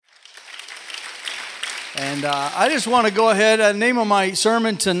And I just want to go ahead. The name of my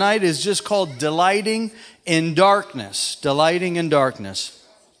sermon tonight is just called Delighting in Darkness. Delighting in Darkness.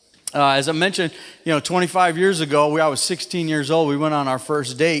 As I mentioned, 25 years ago, I was 16 years old. We went on our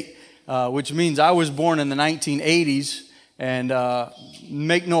first date, which means I was born in the 1980s. And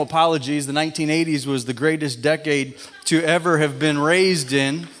make no apologies, the 1980s was the greatest decade to ever have been raised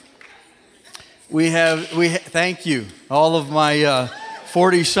in. Thank you, all of my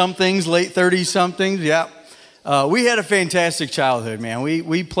 40-somethings, late 30-somethings, yeah. We had a fantastic childhood, man.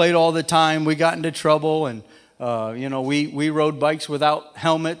 We played all the time. We got into trouble, and we rode bikes without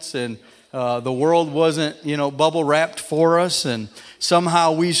helmets, and the world wasn't bubble wrapped for us, and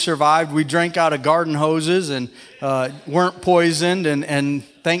somehow we survived. We drank out of garden hoses and weren't poisoned, and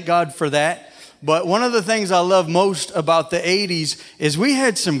thank God for that. But one of the things I love most about the 80s is we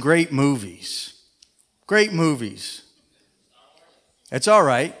had some great movies. Great movies. It's all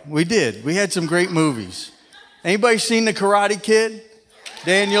right. We did. We had some great movies. Anybody seen The Karate Kid?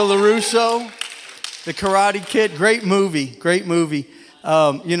 Daniel LaRusso? The Karate Kid. Great movie. Great movie.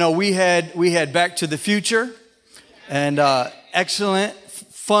 We had Back to the Future, and excellent,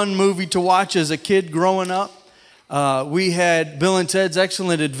 fun movie to watch as a kid growing up. We had Bill and Ted's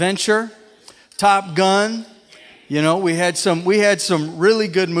Excellent Adventure, Top Gun. We had some really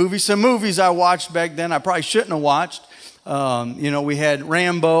good movies. Some movies I watched back then I probably shouldn't have watched. We had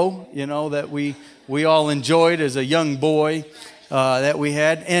Rambo, that we all enjoyed as a young boy that we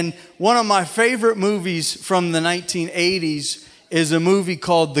had. And one of my favorite movies from the 1980s is a movie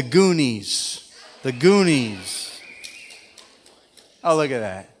called The Goonies. The Goonies. Oh, look at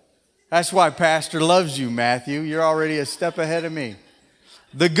that. That's why Pastor loves you, Matthew. You're already a step ahead of me.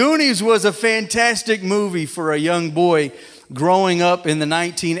 The Goonies was a fantastic movie for a young boy growing up in the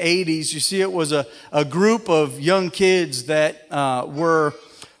 1980s. You see, it was a group of young kids that were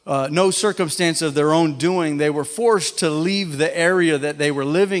no circumstance of their own doing. They were forced to leave the area that they were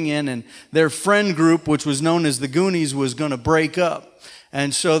living in, and their friend group, which was known as the Goonies, was going to break up.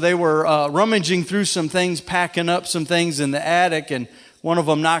 And so they were rummaging through some things, packing up some things in the attic, and one of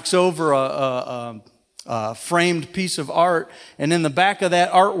them knocks over a framed piece of art, and in the back of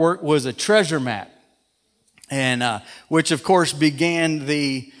that artwork was a treasure map, and which of course began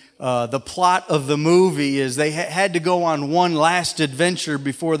the plot of the movie. Is they had to go on one last adventure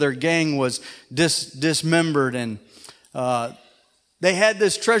before their gang was dismembered, and they had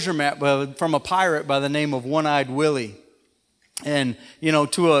this treasure map from a pirate by the name of One-Eyed Willie. And, to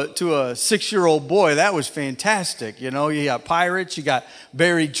a 6-year-old boy, that was fantastic. You got pirates, you got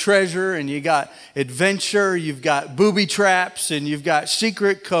buried treasure, and you got adventure, you've got booby traps, and you've got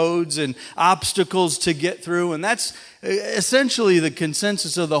secret codes and obstacles to get through. And that's essentially the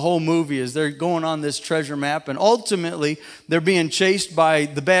consensus of the whole movie, is they're going on this treasure map, and ultimately they're being chased by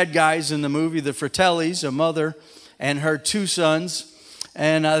the bad guys in the movie, the Fratellis, a mother and her 2 sons.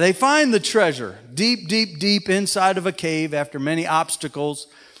 And they find the treasure deep, deep, deep inside of a cave after many obstacles.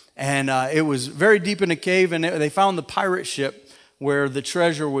 And it was very deep in a cave, and they found the pirate ship where the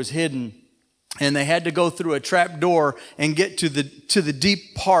treasure was hidden. And they had to go through a trap door and get to the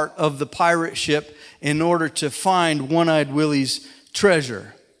deep part of the pirate ship in order to find One-Eyed Willie's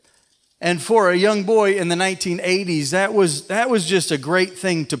treasure. And for a young boy in the 1980s, that was just a great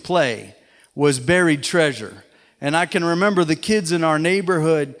thing to play, was buried treasure. And I can remember the kids in our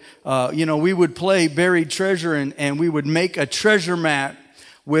neighborhood, we would play buried treasure, and we would make a treasure map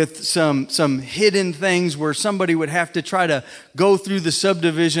with some hidden things where somebody would have to try to go through the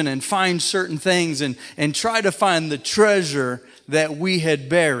subdivision and find certain things and try to find the treasure that we had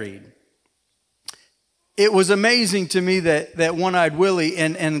buried. It was amazing to me that One-Eyed Willie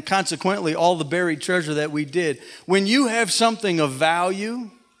and consequently all the buried treasure that we did. When you have something of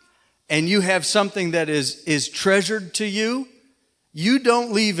value, and you have something that is treasured to you, you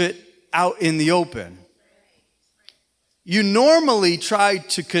don't leave it out in the open. You normally try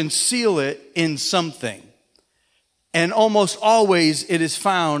to conceal it in something. And almost always it is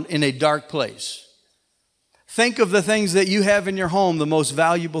found in a dark place. Think of the things that you have in your home, the most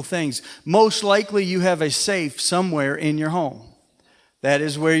valuable things. Most likely you have a safe somewhere in your home. That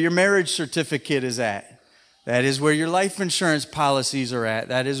is where your marriage certificate is at. That is where your life insurance policies are at.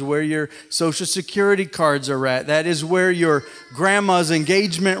 That is where your Social Security cards are at. That is where your grandma's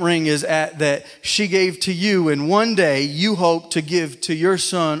engagement ring is at that she gave to you, and one day you hope to give to your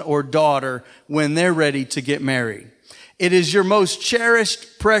son or daughter when they're ready to get married. It is your most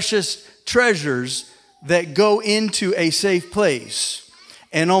cherished, precious treasures that go into a safe place.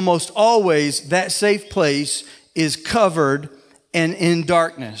 And almost always that safe place is covered and in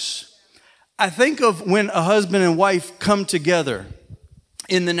darkness. I think of when a husband and wife come together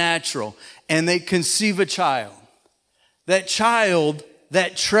in the natural, and they conceive a child. That child,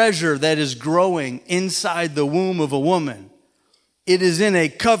 that treasure that is growing inside the womb of a woman, it is in a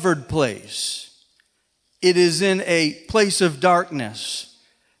covered place. It is in a place of darkness.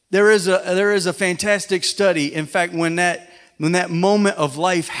 There is a fantastic study. In fact, when that moment of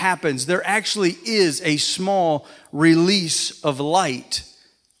life happens, there actually is a small release of light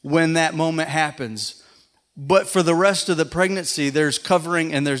when that moment happens. But for the rest of the pregnancy, there's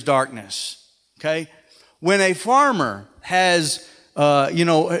covering and there's darkness. Okay? When a farmer has,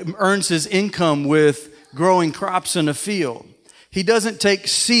 earns his income with growing crops in a field, he doesn't take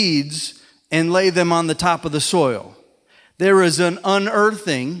seeds and lay them on the top of the soil. There is an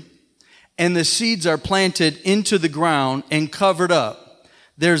unearthing, and the seeds are planted into the ground and covered up.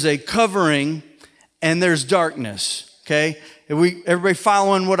 There's a covering and there's darkness. Okay? Everybody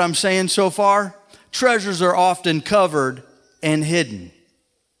following what I'm saying so far? Treasures are often covered and hidden.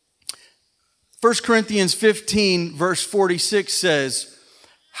 1 Corinthians 15 verse 46 says,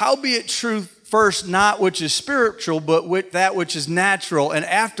 "Howbeit truth first not which is spiritual, but with that which is natural, and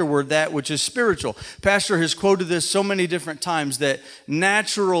afterward that which is spiritual." Pastor has quoted this so many different times, that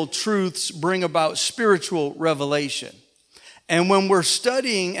natural truths bring about spiritual revelation. And when we're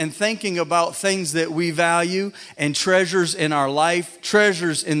studying and thinking about things that we value and treasures in our life,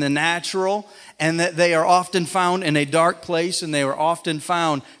 treasures in the natural, and that they are often found in a dark place and they are often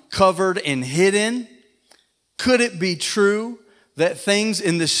found covered and hidden, could it be true that things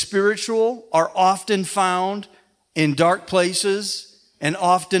in the spiritual are often found in dark places and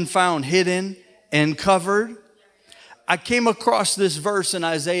often found hidden and covered? I came across this verse in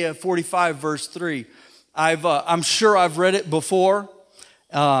Isaiah 45 verse 3. I'm sure I've read it before,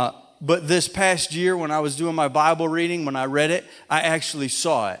 but this past year when I was doing my Bible reading, when I read it, I actually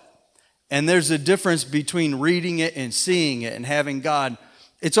saw it. And there's a difference between reading it and seeing it and having God.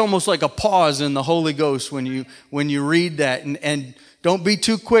 It's almost like a pause in the Holy Ghost when you read that. And don't be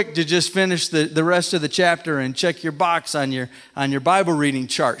too quick to just finish the rest of the chapter and check your box on your Bible reading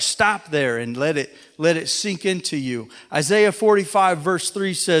chart. Stop there and let it sink into you. Isaiah 45 verse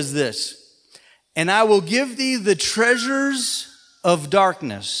 3 says this, "And I will give thee the treasures of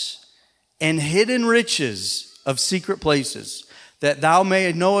darkness and hidden riches of secret places, that thou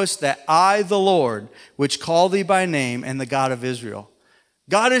mayest knowest that I, the Lord, which call thee by name, am the God of Israel."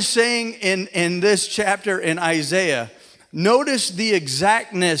 God is saying in this chapter in Isaiah, notice the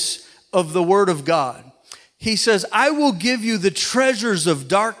exactness of the word of God. He says, "I will give you the treasures of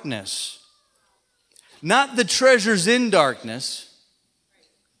darkness," not the treasures in darkness,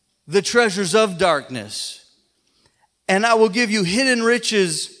 the treasures of darkness. "And I will give you hidden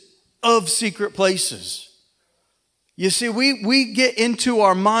riches of secret places." You see, we get into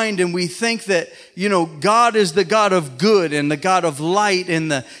our mind and we think that, God is the God of good and the God of light,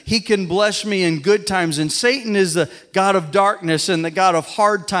 and He can bless me in good times. And Satan is the God of darkness and the God of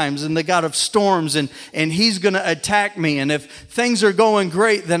hard times and the God of storms, and he's going to attack me. And if things are going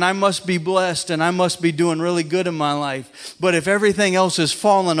great, then I must be blessed and I must be doing really good in my life. But if everything else is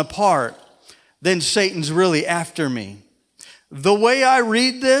falling apart, then Satan's really after me. The way I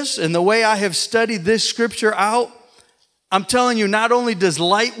read this and the way I have studied this scripture out, I'm telling you, not only does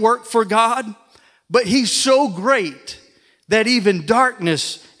light work for God, but He's so great that even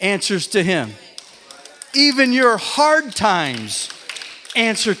darkness answers to Him. Even your hard times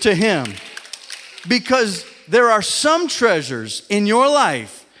answer to Him. Because there are some treasures in your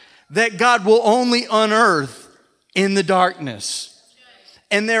life that God will only unearth in the darkness.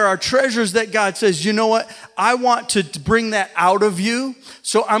 And there are treasures that God says, you know what? I want to bring that out of you,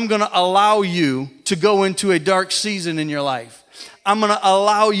 so I'm going to allow you to go into a dark season in your life. I'm going to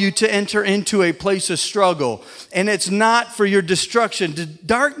allow you to enter into a place of struggle. And it's not for your destruction. The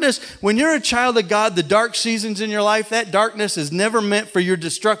darkness, when you're a child of God, the dark seasons in your life, that darkness is never meant for your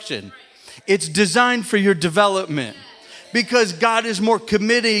destruction. It's designed for your development. Because God is more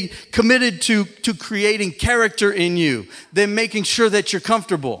committed to creating character in you than making sure that you're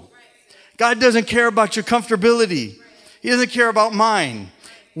comfortable. God doesn't care about your comfortability. He doesn't care about mine.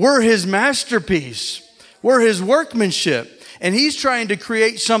 We're His masterpiece. We're His workmanship. And He's trying to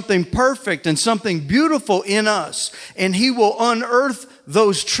create something perfect and something beautiful in us. And He will unearth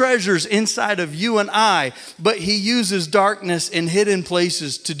those treasures inside of you and I. But He uses darkness in hidden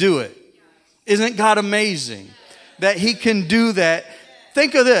places to do it. Isn't God amazing? That He can do that.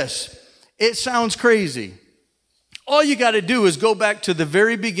 Think of this. It sounds crazy. All you got to do is go back to the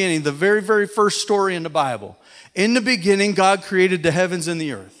very beginning, the very, very first story in the Bible. In the beginning, God created the heavens and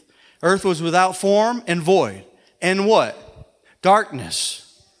the earth. Earth was without form and void. And what?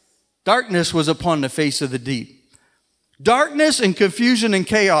 Darkness. Darkness was upon the face of the deep. Darkness and confusion and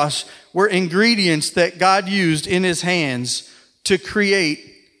chaos were ingredients that God used in his hands to create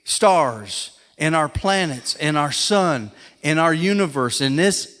stars and our planets and our sun and our universe and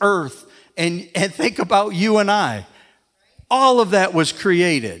this earth. And think about you and I. All of that was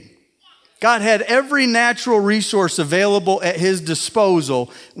created. God had every natural resource available at his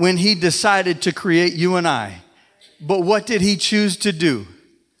disposal when he decided to create you and I. But what did he choose to do?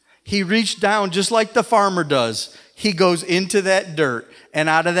 He reached down just like the farmer does. He goes into that dirt, and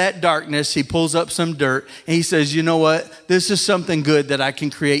out of that darkness, he pulls up some dirt, and he says, you know what? This is something good that I can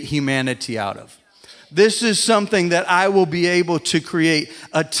create humanity out of. This is something that I will be able to create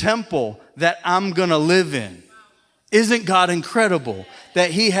a temple that I'm going to live in. Isn't God incredible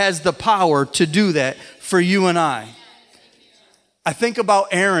that he has the power to do that for you and I? I think about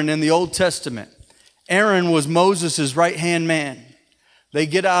Aaron in the Old Testament. Aaron was Moses' right-hand man. They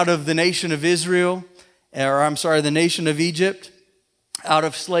get out of the nation of Israel, the nation of Egypt, out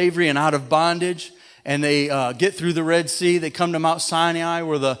of slavery and out of bondage, and they get through the Red Sea. They come to Mount Sinai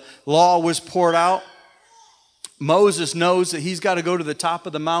where the law was poured out. Moses knows that he's got to go to the top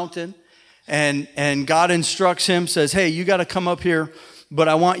of the mountain, and God instructs him, says, hey, you got to come up here, but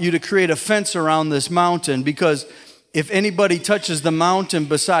I want you to create a fence around this mountain, because if anybody touches the mountain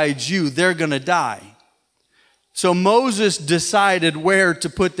besides you, they're going to die. So Moses decided where to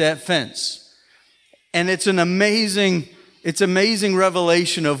put that fence. And it's an amazing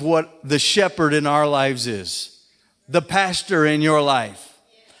revelation of what the shepherd in our lives is. The pastor in your life.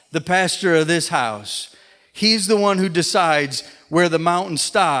 The pastor of this house. He's the one who decides where the mountain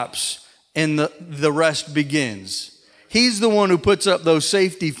stops and the rest begins. He's the one who puts up those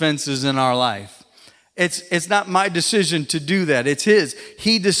safety fences in our life. It's not my decision to do that. It's his.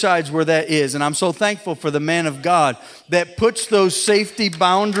 He decides where that is. And I'm so thankful for the man of God that puts those safety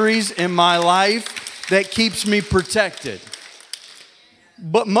boundaries in my life that keeps me protected.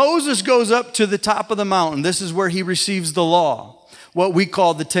 But Moses goes up to the top of the mountain. This is where he receives the law, what we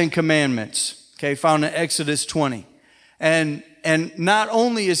call the 10 Commandments, okay, found in Exodus 20. And not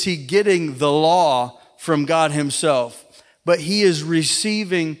only is he getting the law from God himself, but he is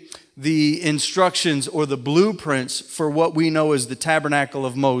receiving the instructions or the blueprints for what we know as the tabernacle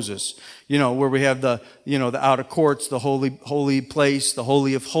of Moses. You know, where we have the outer courts, the holy place, the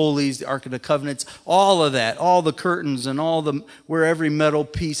holy of holies, the Ark of the Covenants, all of that, all the curtains and where every metal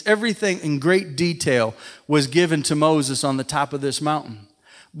piece, everything in great detail was given to Moses on the top of this mountain.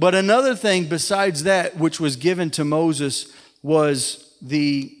 But another thing besides that, which was given to Moses, was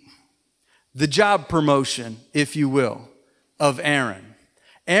the job promotion, if you will, of Aaron.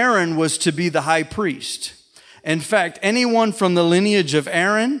 Aaron was to be the high priest. In fact, anyone from the lineage of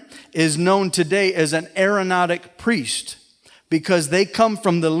Aaron is known today as an Aaronotic priest because they come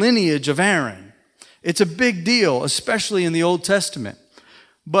from the lineage of Aaron. It's a big deal, especially in the Old Testament.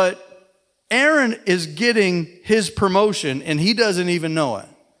 But Aaron is getting his promotion, and he doesn't even know it.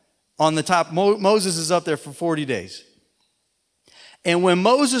 On the top, Moses is up there for 40 days. And when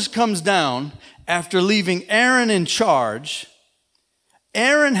Moses comes down, after leaving Aaron in charge,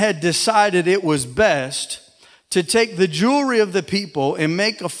 Aaron had decided it was best to take the jewelry of the people and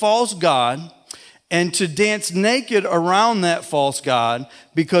make a false god and to dance naked around that false god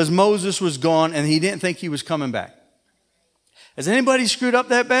because Moses was gone and he didn't think he was coming back. Has anybody screwed up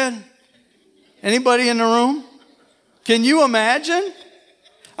that bad? Anybody in the room? Can you imagine?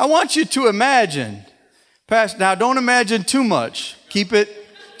 I want you to imagine. Now, don't imagine too much. Keep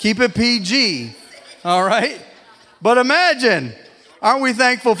it PG, all right? But imagine. Aren't we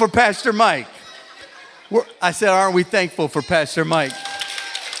thankful for Pastor Mike? I said, aren't we thankful for Pastor Mike?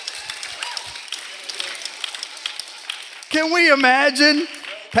 Can we imagine?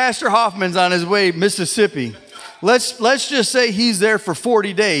 Pastor Hoffman's on his way to Mississippi. Let's just say he's there for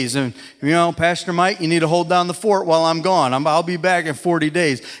 40 days. And, Pastor Mike, you need to hold down the fort while I'm gone. I'll be back in 40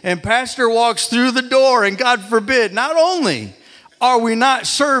 days. And Pastor walks through the door, and God forbid, not only are we not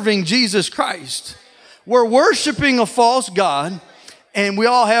serving Jesus Christ, we're worshiping a false god, and we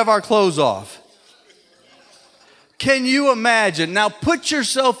all have our clothes off. Can you imagine? Now put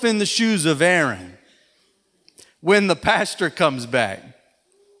yourself in the shoes of Aaron when the pastor comes back.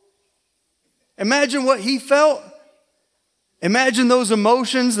 Imagine what he felt. Imagine those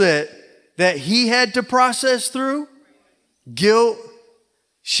emotions that he had to process through. Guilt,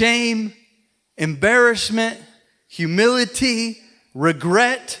 shame, embarrassment, humility,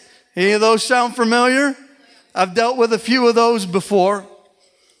 regret. Any of those sound familiar? I've dealt with a few of those before.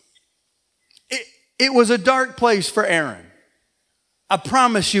 It was a dark place for Aaron. I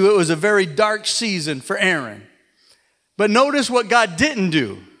promise you it was a very dark season for Aaron. But notice what God didn't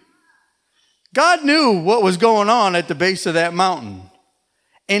do. God knew what was going on at the base of that mountain.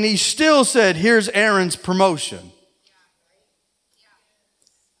 And he still said, here's Aaron's promotion.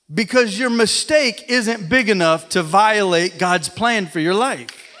 Because your mistake isn't big enough to violate God's plan for your life.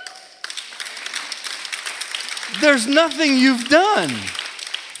 There's nothing you've done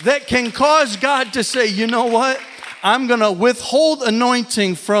that can cause God to say, you know what? I'm going to withhold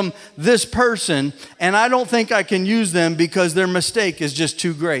anointing from this person, and I don't think I can use them because their mistake is just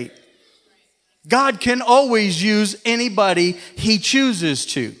too great. God can always use anybody he chooses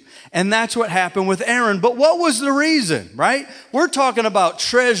to. And that's what happened with Aaron. But what was the reason, right? We're talking about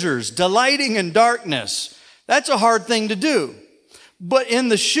treasures, delighting in darkness. That's a hard thing to do. But in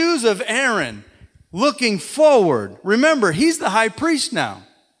the shoes of Aaron, looking forward, remember, he's the high priest now.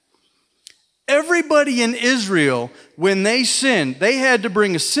 Everybody in Israel, when they sinned, they had to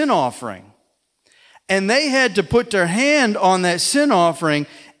bring a sin offering. And they had to put their hand on that sin offering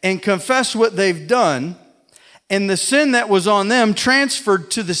and confess what they've done. And the sin that was on them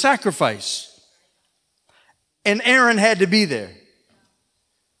transferred to the sacrifice. And Aaron had to be there.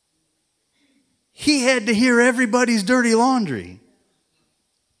 He had to hear everybody's dirty laundry.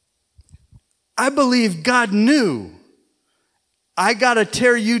 I believe God knew, I got to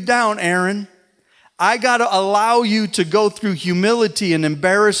tear you down, Aaron. I got to allow you to go through humility and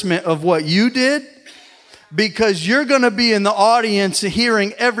embarrassment of what you did, because you're going to be in the audience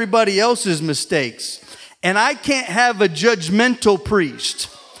hearing everybody else's mistakes. And I can't have a judgmental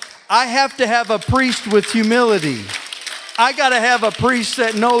priest. I have to have a priest with humility. I got to have a priest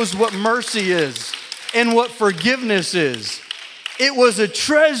that knows what mercy is and what forgiveness is. It was a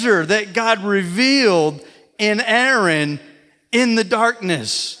treasure that God revealed in Aaron in the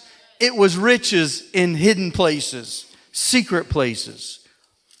darkness. It was riches in hidden places, secret places.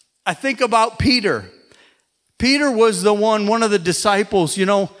 I think about Peter. Peter was one of the disciples. You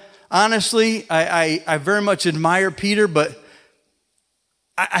know, honestly, I very much admire Peter, but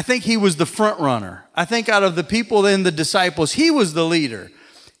I think he was the front runner. I think out of the people and the disciples, he was the leader.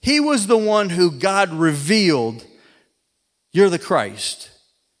 He was the one who God revealed, you're the Christ.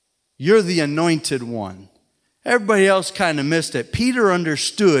 You're the anointed one. Everybody else kind of missed it. Peter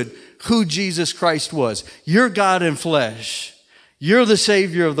understood who Jesus Christ was. You're God in flesh. You're the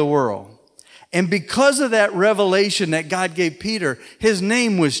Savior of the world. And because of that revelation that God gave Peter, his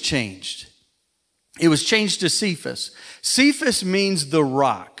name was changed. It was changed to Cephas. Cephas means the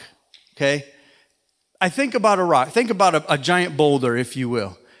rock, okay? I think about a rock. Think about a giant boulder, if you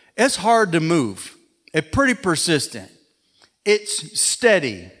will. It's hard to move. It's pretty persistent. It's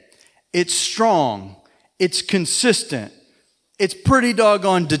steady. It's strong. It's consistent. It's pretty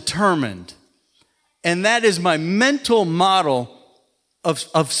doggone determined. And that is my mental model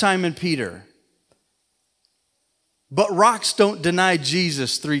of Simon Peter. But rocks don't deny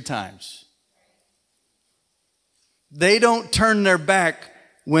Jesus 3 times. They don't turn their back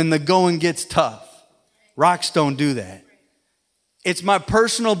when the going gets tough. Rocks don't do that. It's my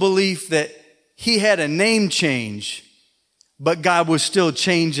personal belief that he had a name change, but God was still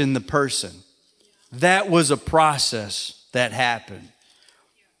changing the person. That was a process that happened.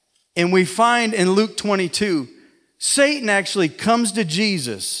 And we find in Luke 22, Satan actually comes to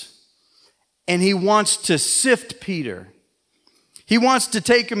Jesus and he wants to sift Peter. He wants to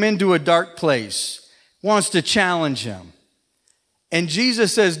take him into a dark place, wants to challenge him. And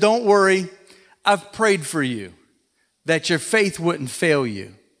Jesus says, don't worry, I've prayed for you that your faith wouldn't fail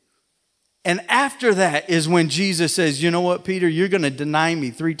you. And after that is when Jesus says, you know what, Peter, you're going to deny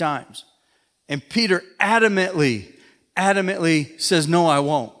me 3 times. And Peter adamantly says, no, I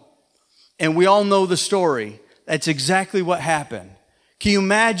won't. And we all know the story. That's exactly what happened. Can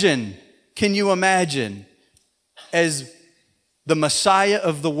you imagine as the Messiah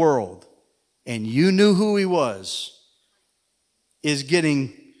of the world, and you knew who he was, is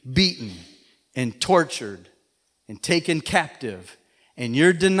getting beaten and tortured and taken captive, and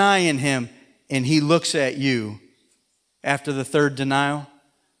you're denying him, and he looks at you after the 3rd denial?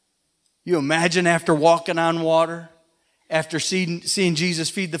 You imagine after walking on water, after seeing Jesus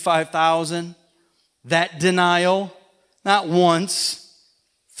feed the 5,000, that denial, not once,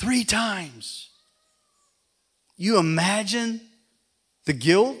 3 times. You imagine the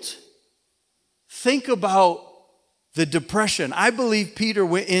guilt? Think about the depression. I believe Peter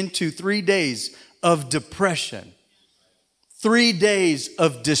went into 3 days of depression, 3 days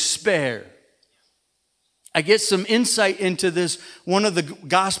of despair. I get some insight into this. One of the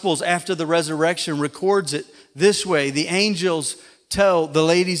Gospels after the resurrection records it this way. The angels tell the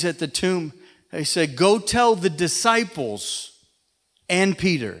ladies at the tomb, they said, go tell the disciples and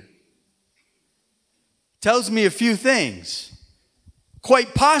Peter. Tells me a few things.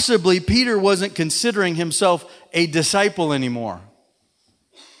 Quite possibly, Peter wasn't considering himself a disciple anymore.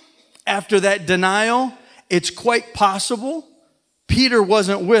 After that denial, it's quite possible Peter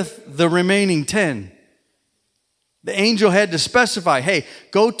wasn't with the remaining 10. The angel had to specify, hey,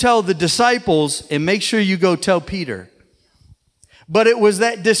 go tell the disciples and make sure you go tell Peter. But it was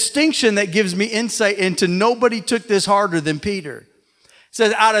that distinction that gives me insight into nobody took this harder than Peter. It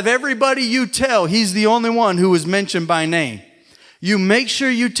says, out of everybody you tell, he's the only one who was mentioned by name. You make sure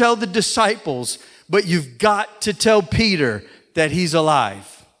you tell the disciples, but you've got to tell Peter that he's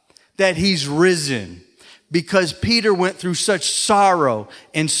alive, that he's risen, because Peter went through such sorrow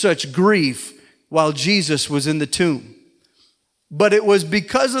and such grief while Jesus was in the tomb. But it was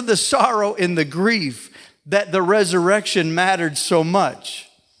because of the sorrow and the grief that the resurrection mattered so much.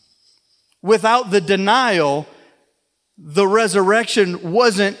 Without the denial, the resurrection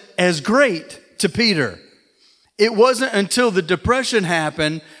wasn't as great to Peter. It wasn't until the depression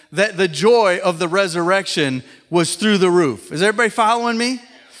happened that the joy of the resurrection was through the roof. Is everybody following me?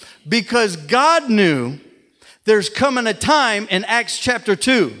 Because God knew there's coming a time in Acts chapter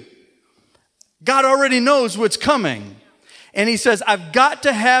 2. God already knows what's coming. And he says, I've got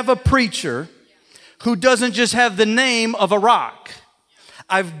to have a preacher who doesn't just have the name of a rock.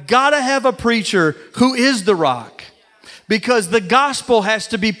 I've got to have a preacher who is the rock, because the gospel has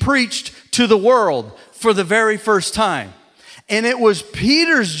to be preached to the world for the very first time. And it was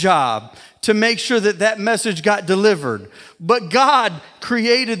Peter's job to make sure that that message got delivered. But God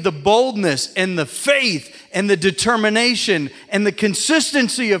created the boldness and the faith and the determination and the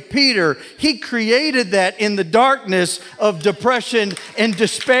consistency of Peter. He created that in the darkness of depression and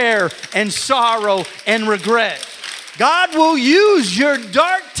despair and sorrow and regret. God will use your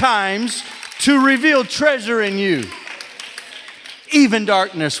dark times to reveal treasure in you. Even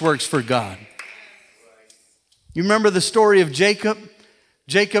darkness works for God. You remember the story of Jacob?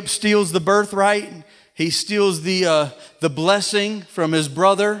 Jacob steals the birthright. He steals the blessing from his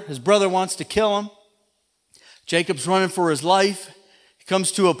brother. His brother wants to kill him. Jacob's running for his life. He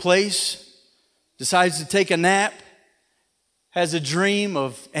comes to a place, decides to take a nap, has a dream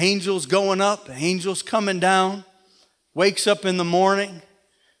of angels going up, angels coming down, wakes up in the morning,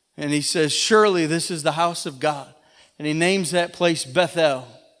 and he says, surely this is the house of God. And he names that place Bethel.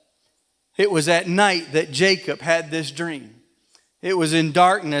 It was at night that Jacob had this dream. It was in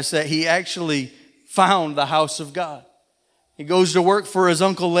darkness that he actually found the house of God. He goes to work for his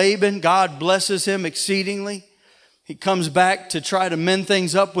uncle Laban. God blesses him exceedingly. He comes back to try to mend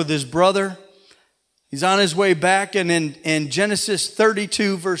things up with his brother. He's on his way back, and in Genesis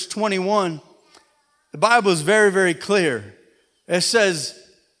 32, verse 21, the Bible is very, very clear. It says,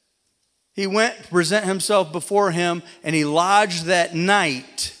 he went to present himself before him, and he lodged that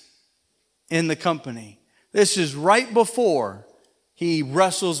night in the company. This is right before he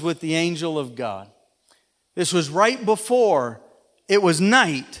wrestles with the angel of God. This was right before it was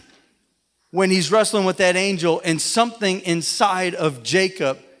night when he's wrestling with that angel, and something inside of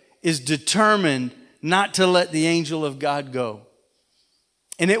Jacob is determined not to let the angel of God go.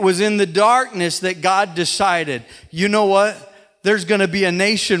 And it was in the darkness that God decided, you know what? There's going to be a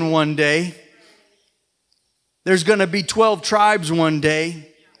nation one day. There's going to be 12 tribes one day.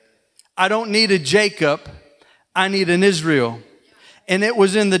 I don't need a Jacob. I need an Israel. And it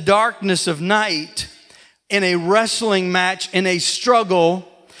was in the darkness of night, in a wrestling match, in a struggle,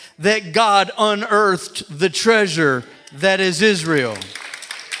 that God unearthed the treasure that is Israel.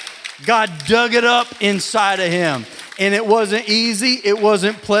 God dug it up inside of him. And it wasn't easy. It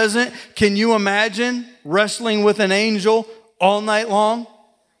wasn't pleasant. Can you imagine wrestling with an angel all night long?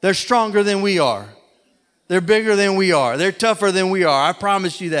 They're stronger than we are. They're bigger than we are. They're tougher than we are. I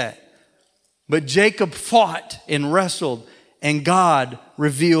promise you that. But Jacob fought and wrestled, and God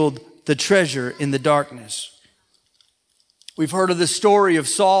revealed the treasure in the darkness. We've heard of the story of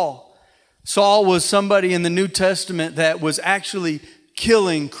Saul. Saul was somebody in the New Testament that was actually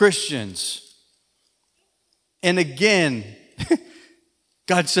killing Christians. And again,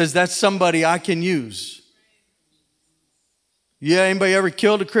 God says, that's somebody I can use. Yeah, anybody ever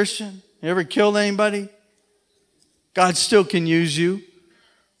killed a Christian? You ever killed anybody? God still can use you.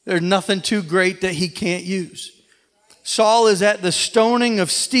 There's nothing too great that he can't use. Saul is at the stoning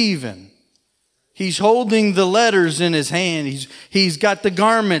of Stephen. He's holding the letters in his hand. He's got the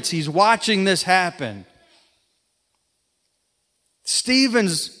garments. He's watching this happen.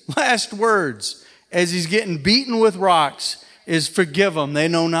 Stephen's last words as he's getting beaten with rocks is, forgive them. They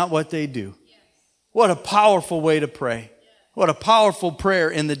know not what they do. What a powerful way to pray. What a powerful prayer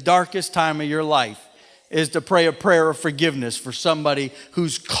in the darkest time of your life is to pray a prayer of forgiveness for somebody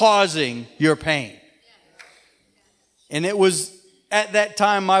who's causing your pain. And it was At that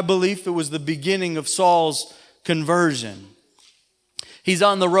time, my belief, it was the beginning of Saul's conversion. He's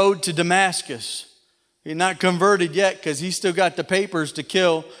on the road to Damascus. He's not converted yet because he's still got the papers to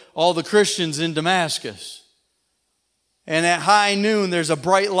kill all the Christians in Damascus. And at high noon, there's a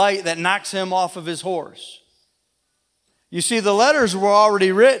bright light that knocks him off of his horse. You see, the letters were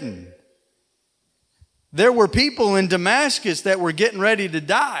already written. There were people in Damascus that were getting ready to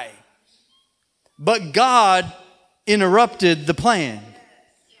die. But God interrupted the plan.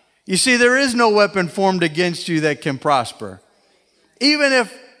 You see, there is no weapon formed against you that can prosper. Even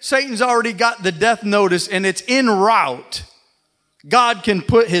if Satan's already got the death notice and it's en route, God can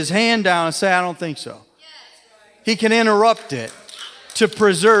put his hand down and say, I don't think so. He can interrupt it to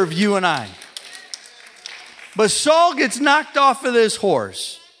preserve you and I. But Saul gets knocked off of this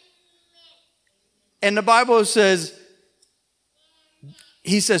horse. And the Bible says,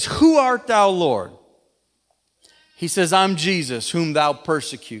 he says, who art thou, Lord? He says, I'm Jesus, whom thou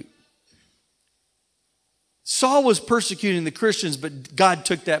persecute. Saul was persecuting the Christians, but God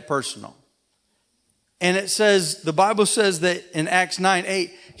took that personal. And it says, the Bible says that in Acts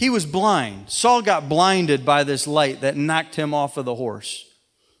 9:8, he was blind. Saul got blinded by this light that knocked him off of the horse.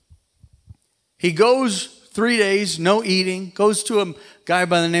 He goes 3 days, no eating, goes to a guy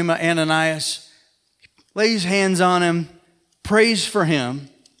by the name of Ananias, lays hands on him, prays for him.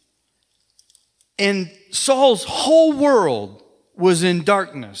 And Saul's whole world was in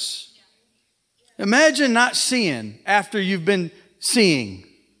darkness. Imagine not seeing after you've been seeing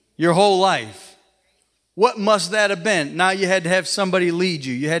your whole life. What must that have been? Now you had to have somebody lead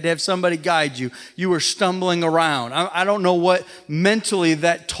you. You had to have somebody guide you. You were stumbling around. I don't know what mentally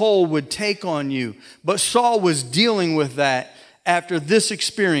that toll would take on you. But Saul was dealing with that after this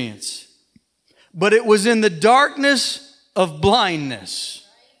experience. But it was in the darkness of blindness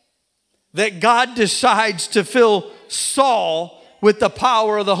that God decides to fill Saul with the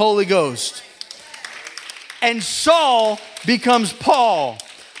power of the Holy Ghost. And Saul becomes Paul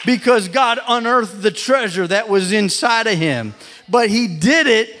because God unearthed the treasure that was inside of him. But he did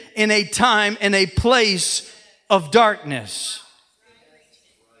it in a time and a place of darkness.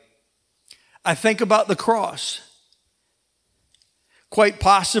 I think about the cross. Quite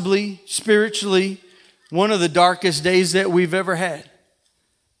possibly, spiritually, one of the darkest days that we've ever had.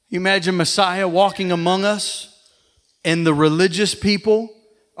 You imagine Messiah walking among us, and the religious people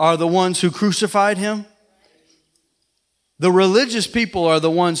are the ones who crucified him. The religious people are the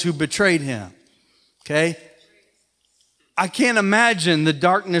ones who betrayed him. Okay? I can't imagine the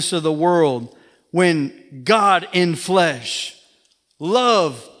darkness of the world when God in flesh,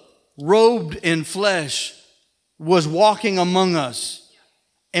 love robed in flesh, was walking among us,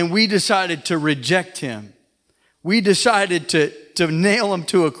 and we decided to reject him. We decided to nail him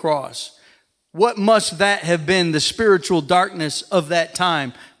to a cross. What must that have been, the spiritual darkness of that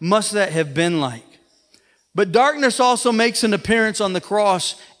time? Must that have been like? But darkness also makes an appearance on the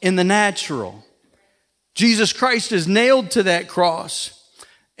cross in the natural. Jesus Christ is nailed to that cross.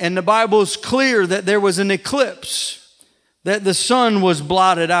 And the Bible is clear that there was an eclipse, that the sun was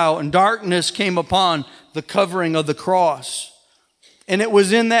blotted out and darkness came upon the covering of the cross. And it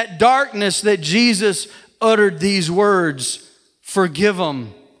was in that darkness that Jesus uttered these words, forgive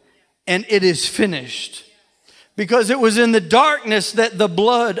them, and it is finished. Because it was in the darkness that the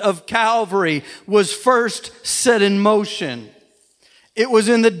blood of Calvary was first set in motion. It was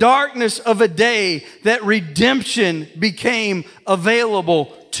in the darkness of a day that redemption became available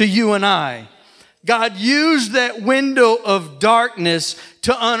to you and I. God used that window of darkness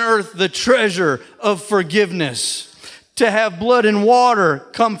to unearth the treasure of forgiveness, to have blood and water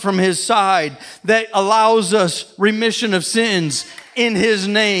come from his side that allows us remission of sins in his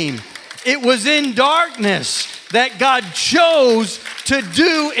name. It was in darkness that God chose to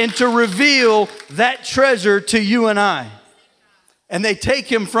do and to reveal that treasure to you and I. And they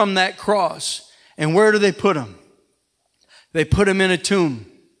take him from that cross. And where do they put him? They put him in a tomb.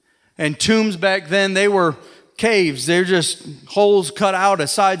 And tombs back then, they were caves. They're just holes cut out of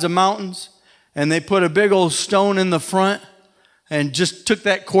sides of mountains. And they put a big old stone in the front and just took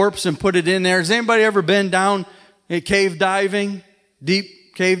that corpse and put it in there. Has anybody ever been down cave diving?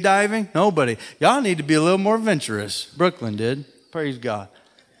 Deep cave diving? Nobody. Y'all need to be a little more adventurous. Brooklyn did. Praise God.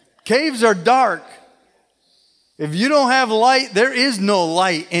 Caves are dark. If you don't have light, there is no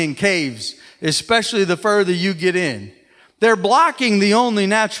light in caves, especially the further you get in. They're blocking the only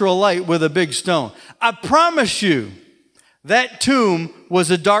natural light with a big stone. I promise you, that tomb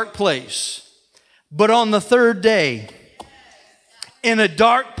was a dark place. But on the third day, in a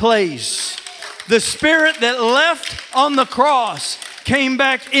dark place, the spirit that left on the cross came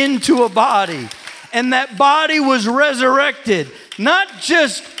back into a body. And that body was resurrected, Not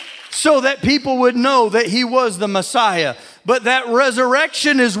just so that people would know that he was the Messiah, but that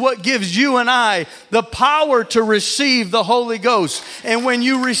resurrection is what gives you and I the power to receive the Holy Ghost. And when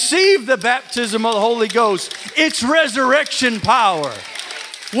you receive the baptism of the Holy Ghost, it's resurrection power.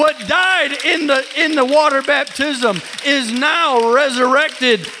 What died in the water baptism is now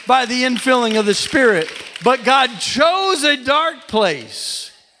resurrected by the infilling of the Spirit. But God chose a dark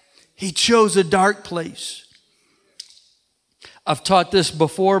place. He chose a dark place. I've taught this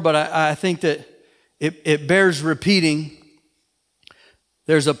before, but I think that it bears repeating.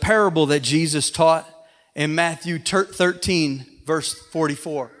 There's a parable that Jesus taught in Matthew 13, verse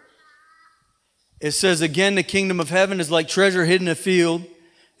 44. It says, again, the kingdom of heaven is like treasure hidden in a field.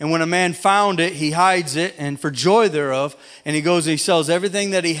 And when a man found it, he hides it, and for joy thereof, and he goes and he sells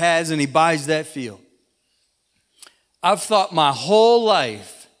everything that he has, and he buys that field. I've thought my whole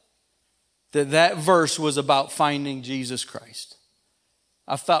life that verse was about finding Jesus Christ.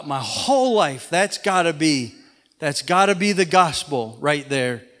 I've thought my whole life that's got to be the gospel right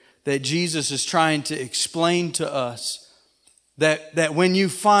there, that Jesus is trying to explain to us, that when you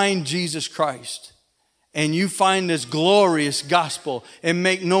find Jesus Christ and you find this glorious gospel, and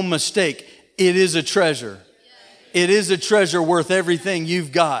make no mistake, it is a treasure. It is a treasure worth everything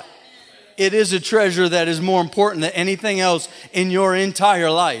you've got. It is a treasure that is more important than anything else in your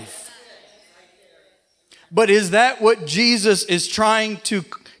entire life. But is that what Jesus is trying to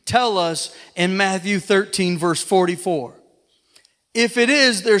tell us in Matthew 13, verse 44? If it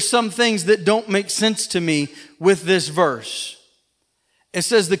is, there's some things that don't make sense to me with this verse. It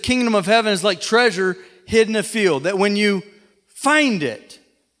says the kingdom of heaven is like treasure hidden in a field, that when you find it.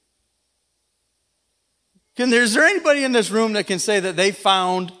 Is there anybody in this room that can say that they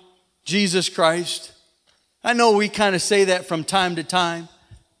found Jesus Christ? I know we kind of say that from time to time.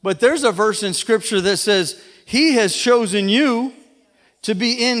 But there's a verse in Scripture that says, he has chosen you to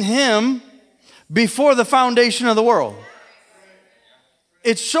be in him before the foundation of the world.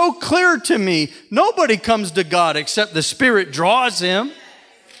 It's so clear to me, nobody comes to God except the Spirit draws him.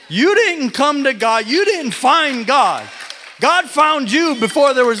 You didn't come to God. You didn't find God. God found you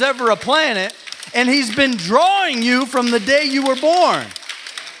before there was ever a planet, and he's been drawing you from the day you were born.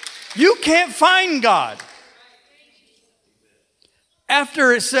 You can't find God.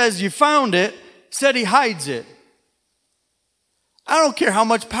 After it says you found it, said he hides it. I don't care how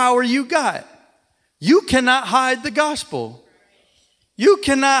much power you got. You cannot hide the gospel. You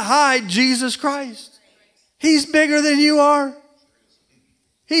cannot hide Jesus Christ. He's bigger than you are.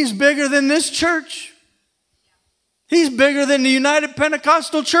 He's bigger than this church. He's bigger than the United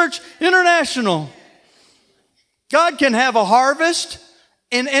Pentecostal Church International. God can have a harvest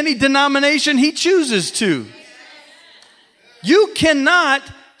in any denomination he chooses to. You cannot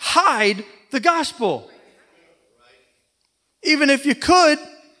hide the gospel. Even if you could,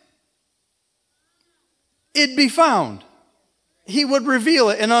 it'd be found. He would reveal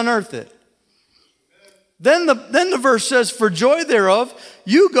it and unearth it. Then the verse says, for joy thereof,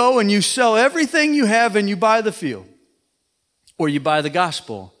 you go and you sell everything you have and you buy the field. Or you buy the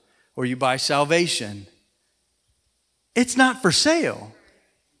gospel. Or you buy salvation. It's not for sale.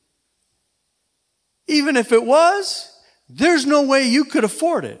 Even if it was, there's no way you could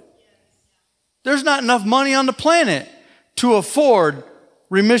afford it. There's not enough money on the planet to afford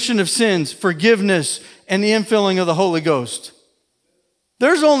remission of sins, forgiveness, and the infilling of the Holy Ghost.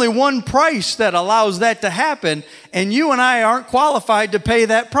 There's only one price that allows that to happen, and you and I aren't qualified to pay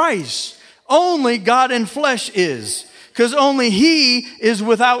that price. Only God in flesh is, because only he is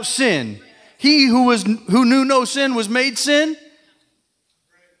without sin. He who knew no sin was made sin.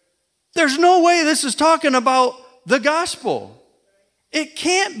 There's no way this is talking about the gospel. It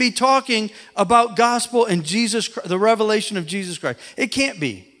can't be talking about gospel and Jesus, the revelation of Jesus Christ. It can't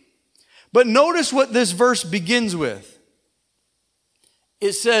be. But notice what this verse begins with.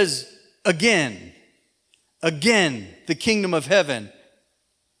 It says, again, the kingdom of heaven.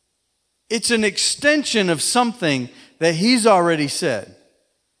 It's an extension of something that he's already said.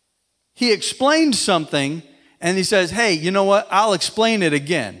 He explained something and he says, hey, you know what? I'll explain it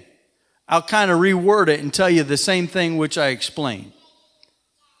again. I'll kind of reword it and tell you the same thing which I explained.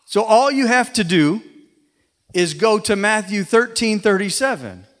 So all you have to do is go to Matthew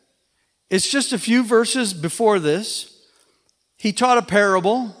 13:37. It's just a few verses before this. He taught a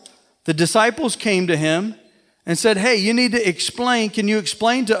parable. The disciples came to him and said, hey, you need to explain. Can you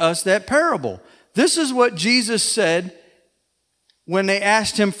explain to us that parable? This is what Jesus said when they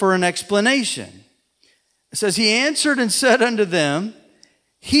asked him for an explanation. It says, he answered and said unto them,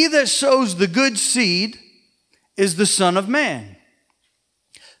 he that sows the good seed is the Son of Man.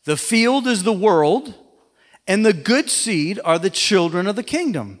 The field is the world, And the good seed are the children of the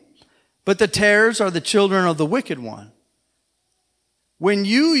kingdom, but the tares are the children of the wicked one. When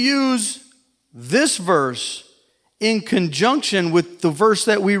you use this verse in conjunction with the verse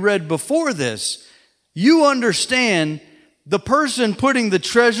that we read before this, you understand the person putting the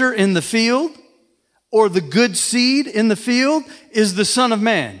treasure in the field or the good seed in the field is the Son of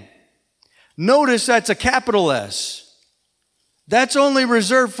Man. Notice that's a capital S. That's only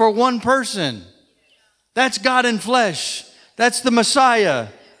reserved for one person. That's God in flesh. That's the Messiah.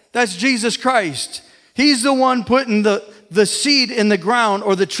 That's Jesus Christ. He's the one putting the seed in the ground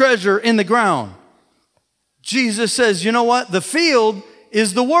or the treasure in the ground. Jesus says, you know what? The field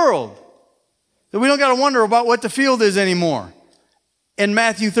is the world. So we don't got to wonder about what the field is anymore. In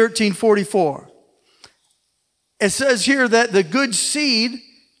Matthew 13:44, it says here that the good seed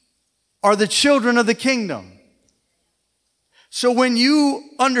are the children of the kingdom. So when you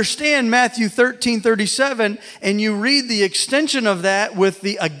understand Matthew 13:37 and you read the extension of that with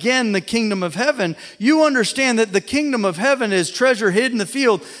the kingdom of heaven, you understand that the kingdom of heaven is treasure hid in the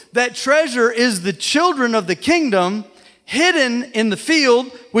field. That treasure is the children of the kingdom hidden in the field,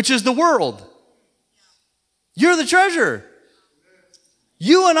 which is the world. You're the treasure.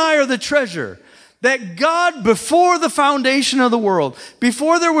 You and I are the treasure. That God, before the foundation of the world,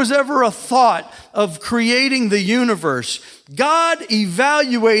 before there was ever a thought of creating the universe, God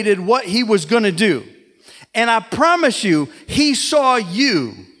evaluated what He was going to do. And I promise you, He saw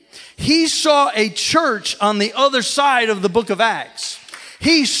you. He saw a church on the other side of the book of Acts.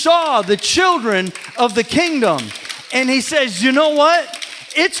 He saw the children of the kingdom. And He says, you know what?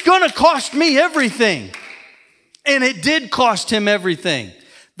 It's going to cost me everything. And it did cost Him everything.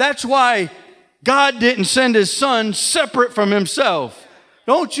 That's why God didn't send His Son separate from Himself.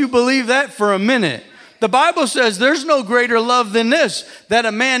 Don't you believe that for a minute? The Bible says there's no greater love than this, that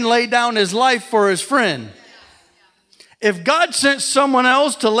a man lay down his life for his friend. If God sent someone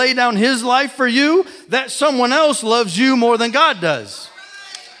else to lay down His life for you, that someone else loves you more than God does.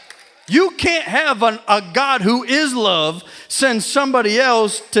 You can't have a God who is love send somebody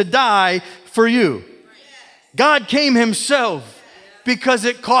else to die for you. God came Himself. Because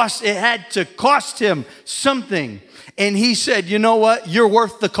it had to cost Him something. And He said, you know what? You're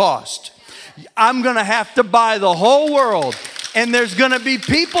worth the cost. I'm going to have to buy the whole world. And there's going to be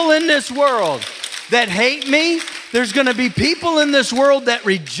people in this world that hate me. There's going to be people in this world that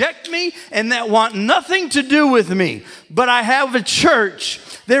reject me and that want nothing to do with me. But I have a church.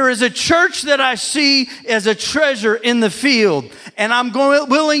 There is a church that I see as a treasure in the field. And I'm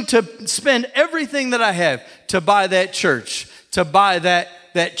willing to spend everything that I have to buy that church. To buy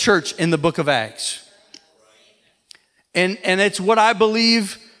that church in the book of Acts. And it's what I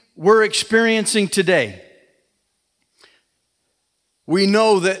believe we're experiencing today. We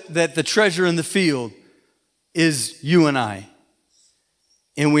know that the treasure in the field is you and I.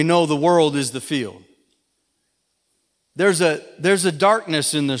 And we know the world is the field. There's a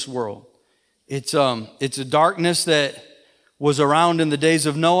darkness in this world. It's a darkness that was around in the days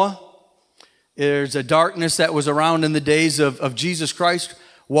of Noah. There's a darkness that was around in the days of Jesus Christ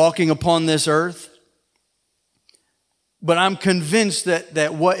walking upon this earth. But I'm convinced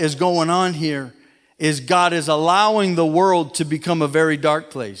that what is going on here is God is allowing the world to become a very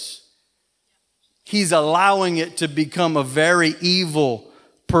dark place. He's allowing it to become a very evil,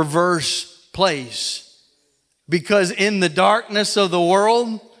 perverse place. Because in the darkness of the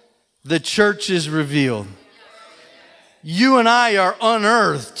world, the church is revealed. You and I are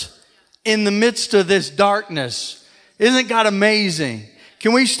unearthed in the midst of this darkness. Isn't God amazing?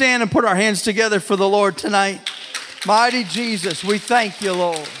 Can we stand and put our hands together for the Lord tonight? Mighty Jesus, we thank you,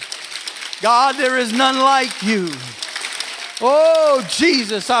 Lord. God, there is none like you. Oh,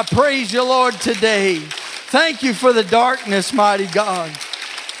 Jesus, I praise you, Lord, today. Thank you for the darkness, mighty God.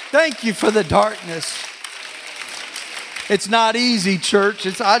 Thank you for the darkness. It's not easy,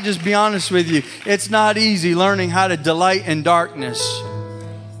 church. I'll just be honest with you. It's not easy learning how to delight in darkness.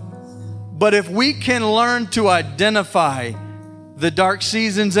 But if we can learn to identify the dark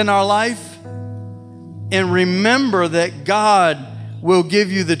seasons in our life and remember that God will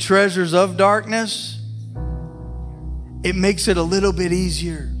give you the treasures of darkness, it makes it a little bit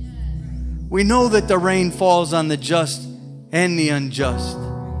easier. We know that the rain falls on the just and the unjust,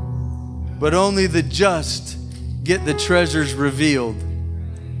 but only the just get the treasures revealed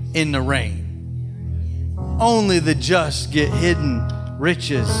in the rain. Only the just get hidden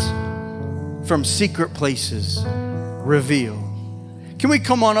riches from secret places revealed. Can we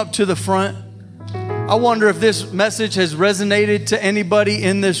come on up to the front? I wonder if this message has resonated to anybody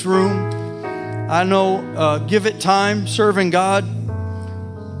in this room. I know, give it time, serving God.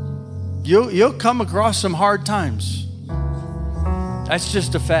 you'll come across some hard times. That's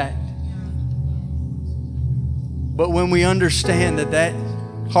just a fact. But when we understand that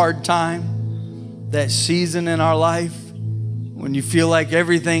hard time, that season in our life, when you feel like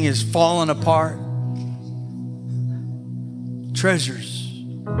everything is falling apart, treasures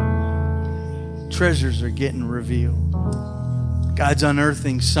are getting revealed. God's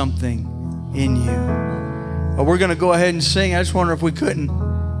unearthing something in you. But we're going to go ahead and sing. I just wonder if we couldn't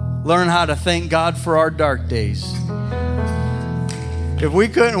learn how to thank God for our dark days. If we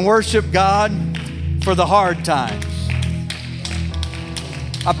couldn't worship God for the hard times.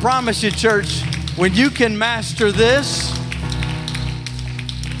 I promise you, church, when you can master this,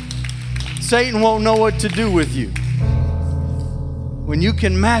 Satan won't know what to do with you. When you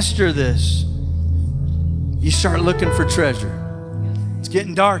can master this, you start looking for treasure. It's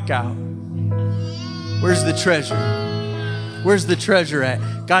getting dark out. Where's the treasure? Where's the treasure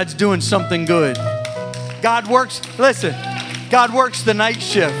at? God's doing something good. God works the night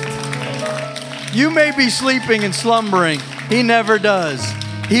shift. You may be sleeping and slumbering. He never does.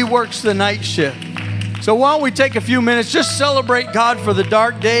 He works the night shift. So why don't we take a few minutes, just celebrate God for the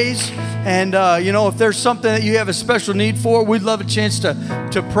dark days. And, if there's something that you have a special need for, we'd love a chance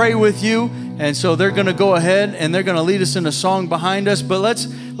to pray with you. And so they're going to go ahead and they're going to lead us in a song behind us. But let's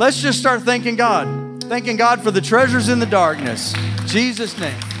just start thanking God for the treasures in the darkness. In Jesus'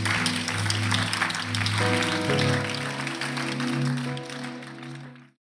 name.